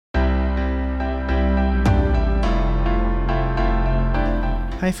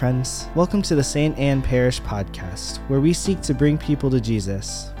Hi friends, welcome to the St. Anne Parish podcast, where we seek to bring people to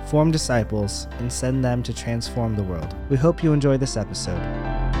Jesus, form disciples, and send them to transform the world. We hope you enjoy this episode.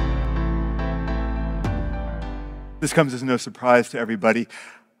 This comes as no surprise to everybody.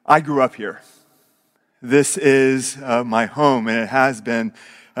 I grew up here. This is my home, and it has been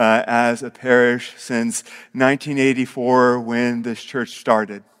as a parish since 1984 when this church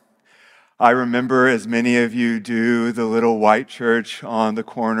started. I remember, as many of you do, the little white church on the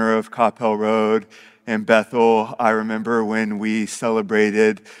corner of Coppell Road and Bethel. I remember when we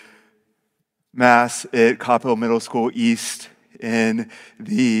celebrated Mass at Coppell Middle School East in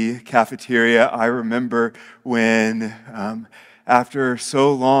the cafeteria. I remember when, after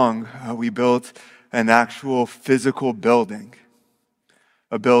so long, we built an actual physical building,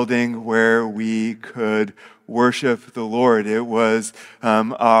 a building where we could worship the Lord. It was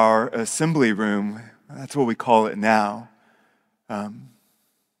our assembly room. That's what we call it now. But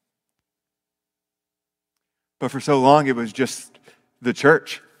for so long, it was just the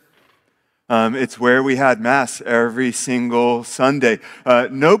church. It's where we had Mass every single Sunday.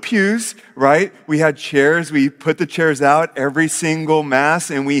 No pews, right? We had chairs. We put the chairs out every single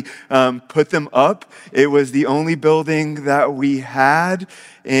Mass, and we put them up. It was the only building that we had,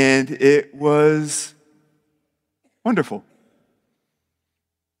 and it was wonderful.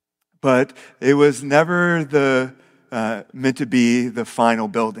 But it was never meant to be the final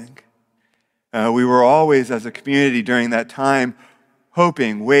building. We were always, as a community during that time,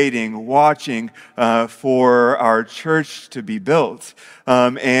 hoping, waiting, watching for our church to be built.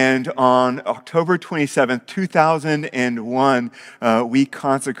 And on October 27th, 2001, we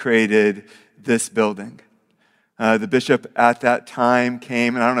consecrated this building. The bishop at that time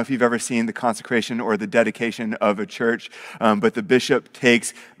came, and I don't know if you've ever seen the consecration or the dedication of a church, but the bishop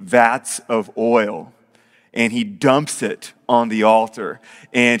takes vats of oil and he dumps it on the altar,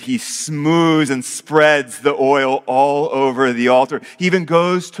 and he smooths and spreads the oil all over the altar. He even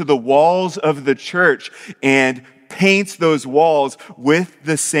goes to the walls of the church and paints those walls with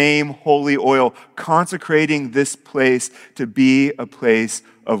the same holy oil, consecrating this place to be a place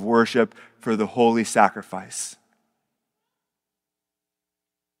of worship for the holy sacrifice.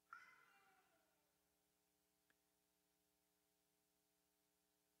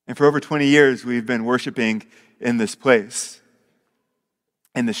 And for over 20 years, we've been worshiping in this place,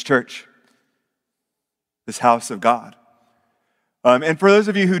 in this church, this house of God. And for those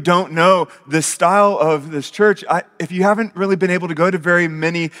of you who don't know the style of this church, if you haven't really been able to go to very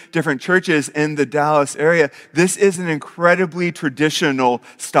many different churches in the Dallas area, this is an incredibly traditional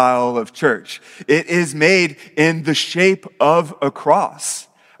style of church. It is made in the shape of a cross.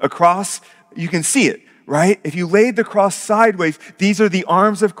 A cross, you can see it, right? If you laid the cross sideways, these are the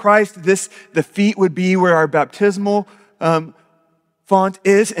arms of Christ. The feet would be where our baptismal font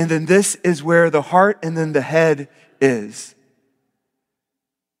is, and then this is where the heart and then the head is.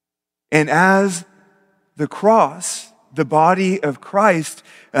 And as the cross, the body of Christ,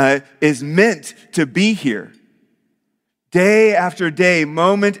 is meant to be here, day after day,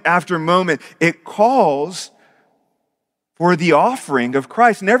 moment after moment, it calls for the offering of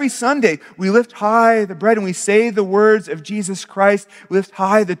Christ. And every Sunday, we lift high the bread and we say the words of Jesus Christ. We lift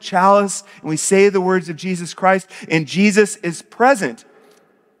high the chalice and we say the words of Jesus Christ. And Jesus is present.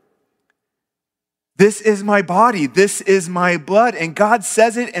 This is my body. This is my blood. And God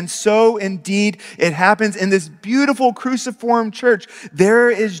says it, and so indeed it happens in this beautiful cruciform church. There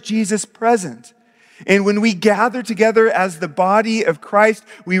is Jesus present. And when we gather together as the body of Christ,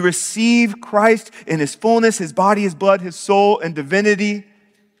 we receive Christ in his fullness, his body, his blood, his soul, and divinity.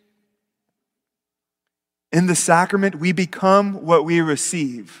 In the sacrament, we become what we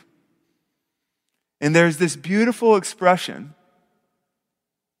receive. And there's this beautiful expression: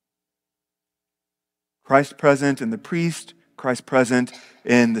 Christ present in the priest, Christ present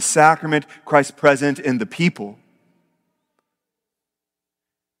in the sacrament, Christ present in the people.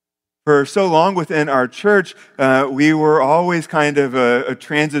 For so long within our church, we were always kind of a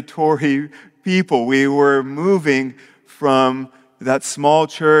transitory people. We were moving from that small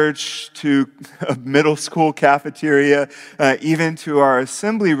church to a middle school cafeteria, even to our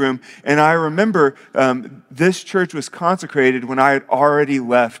assembly room. And I remember this church was consecrated when I had already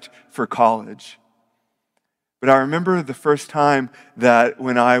left for college. But I remember the first time that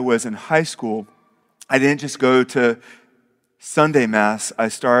when I was in high school, I didn't just go to Sunday Mass, I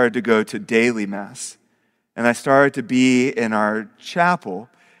started to go to daily Mass. And I started to be in our chapel.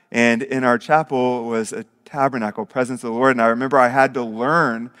 And in our chapel was a tabernacle, presence of the Lord. And I remember I had to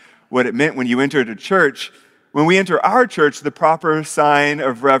learn what it meant when you entered a church When we enter our church, the proper sign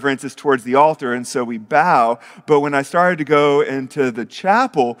of reverence is towards the altar, and so we bow. But when I started to go into the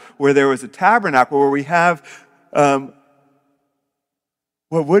chapel, where there was a tabernacle, where we have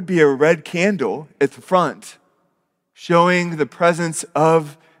what would be a red candle at the front, showing the presence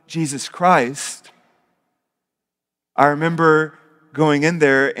of Jesus Christ, I remember going in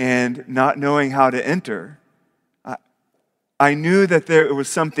there and not knowing how to enter. I knew that there was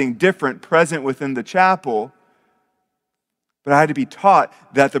something different present within the chapel, but I had to be taught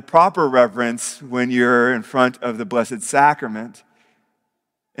that the proper reverence when you're in front of the Blessed Sacrament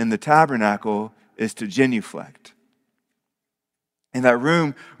in the tabernacle is to genuflect. And that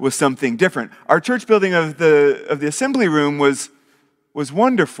room was something different. Our church building of the assembly room was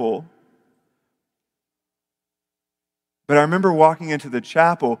wonderful. But I remember walking into the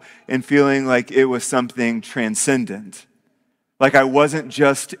chapel and feeling like it was something transcendent. Like I wasn't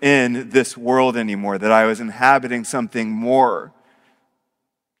just in this world anymore, that I was inhabiting something more.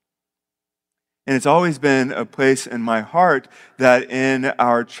 And it's always been a place in my heart that in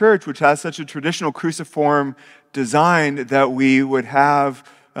our church, which has such a traditional cruciform design, that we would have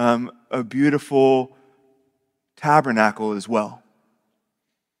a beautiful tabernacle as well.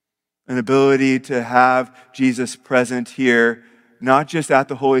 An ability to have Jesus present here, not just at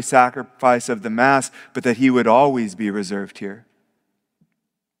the holy sacrifice of the Mass, but that he would always be reserved here.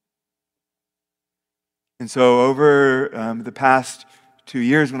 And so over the past 2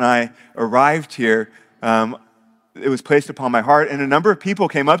 years when I arrived here, it was placed upon my heart, and a number of people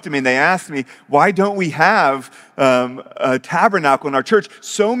came up to me and they asked me, why don't we have a tabernacle in our church?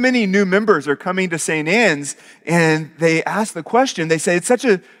 So many new members are coming to St. Anne's, and they ask the question, they say, it's such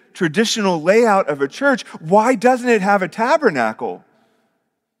a traditional layout of a church, why doesn't it have a tabernacle?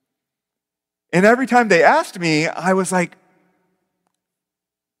 And every time they asked me, I was like,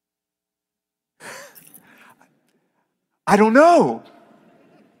 I don't know.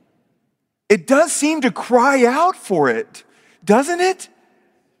 It does seem to cry out for it, doesn't it?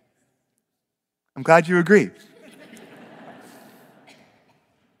 I'm glad you agree.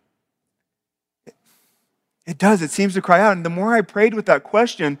 It does. It seems to cry out. And the more I prayed with that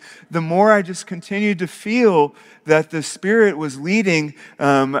question, the more I just continued to feel that the Spirit was leading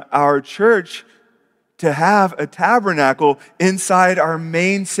our church to have a tabernacle inside our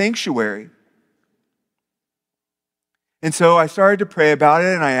main sanctuary. And so I started to pray about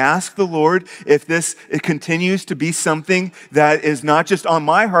it, and I asked the Lord if it continues to be something that is not just on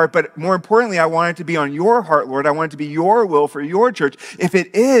my heart, but more importantly, I want it to be on your heart, Lord. I want it to be your will for your church. If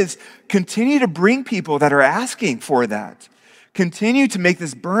it is, continue to bring people that are asking for that. Continue to make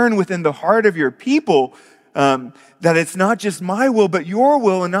this burn within the heart of your people, that it's not just my will, but your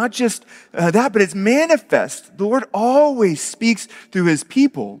will, and not just that, but it's manifest. The Lord always speaks through his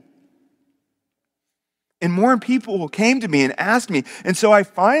people. And more people came to me and asked me. And so I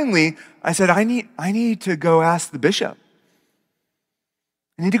said, I need to go ask the bishop.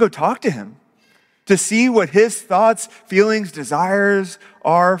 I need to go talk to him to see what his thoughts, feelings, desires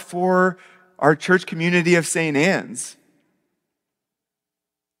are for our church community of St. Anne's.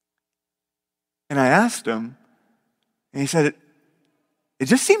 And I asked him, and he said, it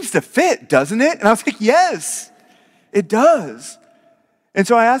just seems to fit, doesn't it? And I was like, yes, it does. And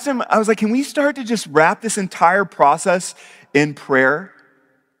so I asked him, I was like, can we start to just wrap this entire process in prayer?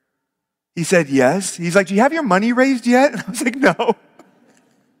 He said, yes. He's like, do you have your money raised yet? And I was like, no.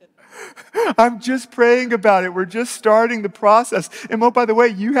 I'm just praying about it. We're just starting the process. And oh, by the way,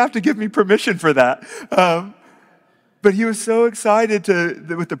 you have to give me permission for that. But he was so excited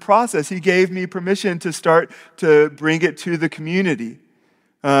with the process, he gave me permission to start to bring it to the community.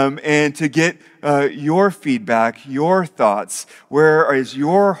 And to get your feedback, your thoughts, where is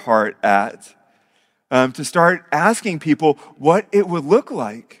your heart at? To start asking people what it would look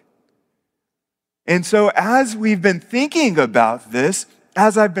like. And so as we've been thinking about this,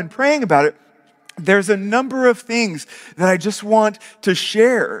 as I've been praying about it, there's a number of things that I just want to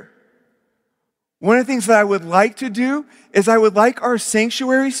share. One of the things that I would like to do is I would like our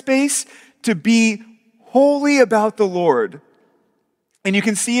sanctuary space to be wholly about the Lord. And you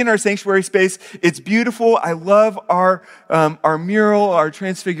can see in our sanctuary space, it's beautiful. I love our mural, our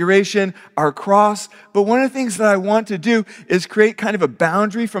transfiguration, our cross. But one of the things that I want to do is create kind of a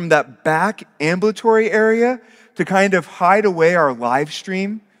boundary from that back ambulatory area to kind of hide away our live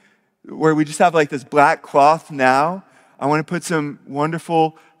stream, where we just have like this black cloth now. I want to put some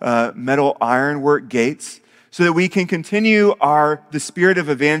wonderful metal ironwork gates so that we can continue the spirit of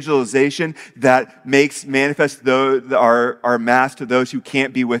evangelization that makes manifest our Mass to those who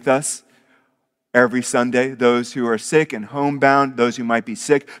can't be with us. every Sunday, those who are sick and homebound, those who might be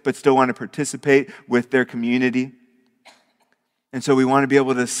sick but still want to participate with their community. And so we want to be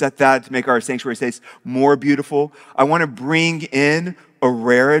able to set that to make our sanctuary space more beautiful. I want to bring in a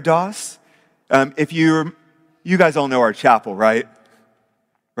reredos. If you guys all know our chapel, right?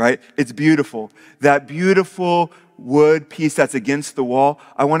 Right? It's beautiful. That beautiful wood piece that's against the wall,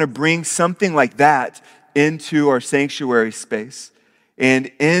 I want to bring something like that into our sanctuary space.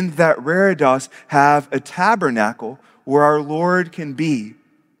 And in that reredos, have a tabernacle where our Lord can be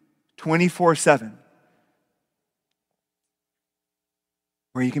 24/7.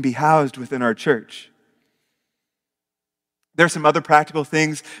 Where you can be housed within our church. There's some other practical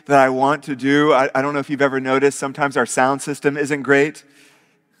things that I want to do. I don't know if you've ever noticed, sometimes our sound system isn't great.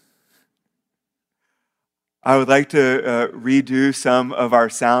 I would like to redo some of our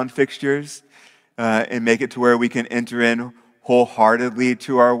sound fixtures and make it to where we can enter in wholeheartedly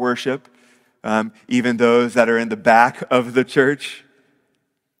to our worship, even those that are in the back of the church.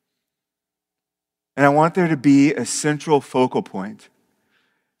 And I want there to be a central focal point,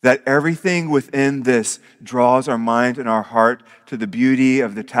 that everything within this draws our mind and our heart to the beauty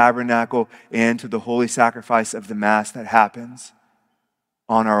of the tabernacle and to the holy sacrifice of the Mass that happens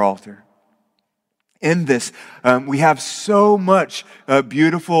on our altar. In this, we have so much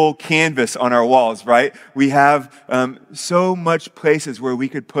beautiful canvas on our walls, right? We have so much places where we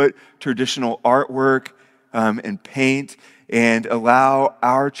could put traditional artwork and paint and allow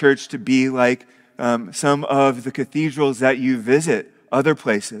our church to be like some of the cathedrals that you visit, other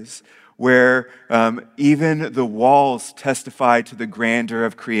places where even the walls testify to the grandeur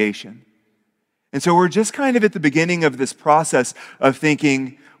of creation. And so we're just kind of at the beginning of this process of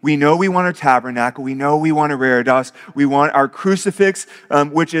thinking, we know we want a tabernacle, we know we want a reredos, we want our crucifix,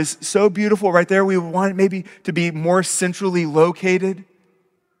 which is so beautiful right there. We want it maybe to be more centrally located.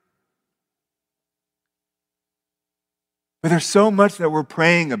 But there's so much that we're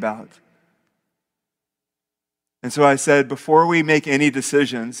praying about. And so I said, before we make any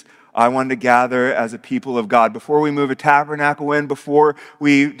decisions, I wanted to gather as a people of God. Before we move a tabernacle in, before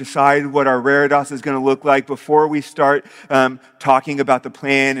we decide what our reredos is going to look like, before we start talking about the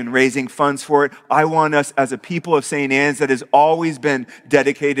plan and raising funds for it, I want us as a people of St. Anne's that has always been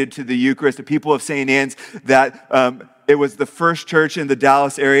dedicated to the Eucharist, a people of St. Anne's that it was the first church in the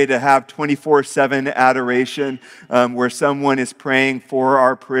Dallas area to have 24/7 adoration, where someone is praying for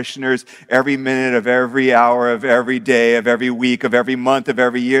our parishioners every minute of every hour of every day, of every week, of every month, of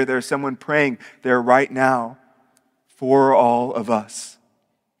every year. There's someone praying there right now for all of us.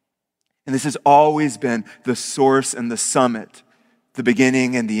 And this has always been the source and the summit, the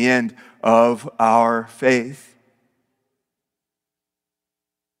beginning and the end of our faith.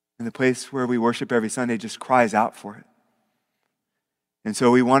 And the place where we worship every Sunday just cries out for it. And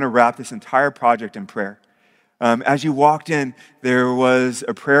so we want to wrap this entire project in prayer. As you walked in, there was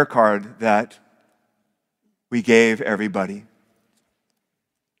a prayer card that we gave everybody.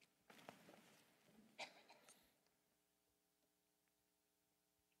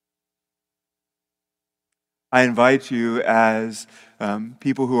 I invite you as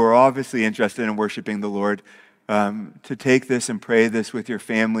people who are obviously interested in worshiping the Lord to take this and pray this with your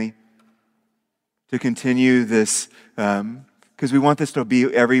family, to continue this because we want this to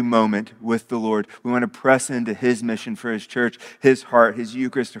be every moment with the Lord. We want to press into His mission for His church, His heart, His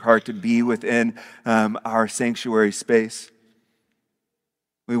Eucharistic heart to be within our sanctuary space.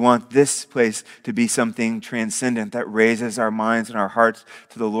 We want this place to be something transcendent that raises our minds and our hearts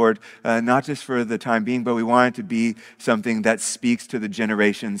to the Lord, not just for the time being, but we want it to be something that speaks to the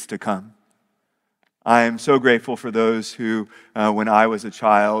generations to come. I am so grateful for those who, when I was a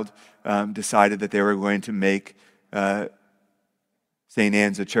child, decided that they were going to make St.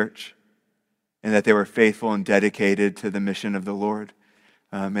 Anne's a church, and that they were faithful and dedicated to the mission of the Lord.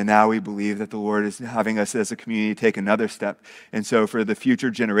 And now we believe that the Lord is having us as a community take another step. And so for the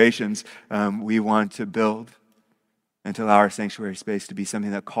future generations, we want to build and to allow our sanctuary space to be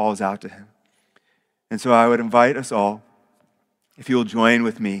something that calls out to Him. And so I would invite us all, if you will join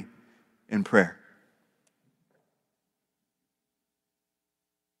with me in prayer.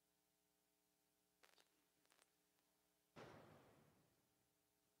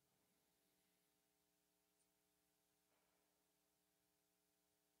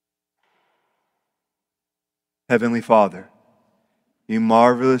 Heavenly Father, You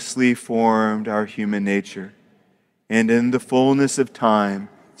marvelously formed our human nature, and in the fullness of time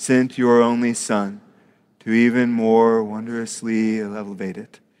sent Your only Son to even more wondrously elevate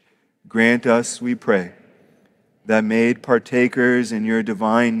it. Grant us, we pray, that made partakers in Your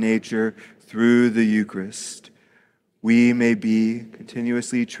divine nature through the Eucharist, we may be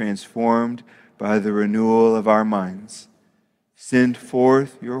continuously transformed by the renewal of our minds. Send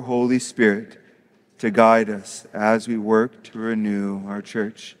forth your Holy Spirit to guide us as we work to renew our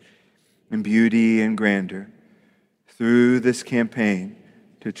church in beauty and grandeur. Through this campaign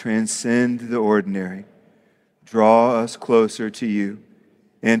to transcend the ordinary, draw us closer to you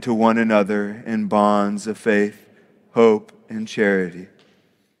and to one another in bonds of faith, hope, and charity.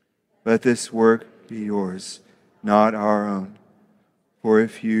 Let this work be yours, not our own. For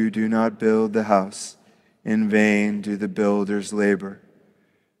if you do not build the house, in vain do the builders labor.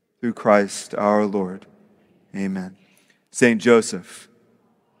 Through Christ our Lord. Amen. Saint Joseph,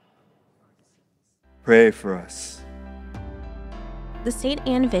 pray for us. The St.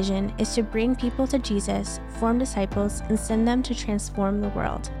 Anne vision is to bring people to Jesus, form disciples, and send them to transform the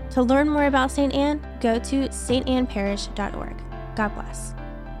world. To learn more about St. Anne, go to stanneparish.org. God bless.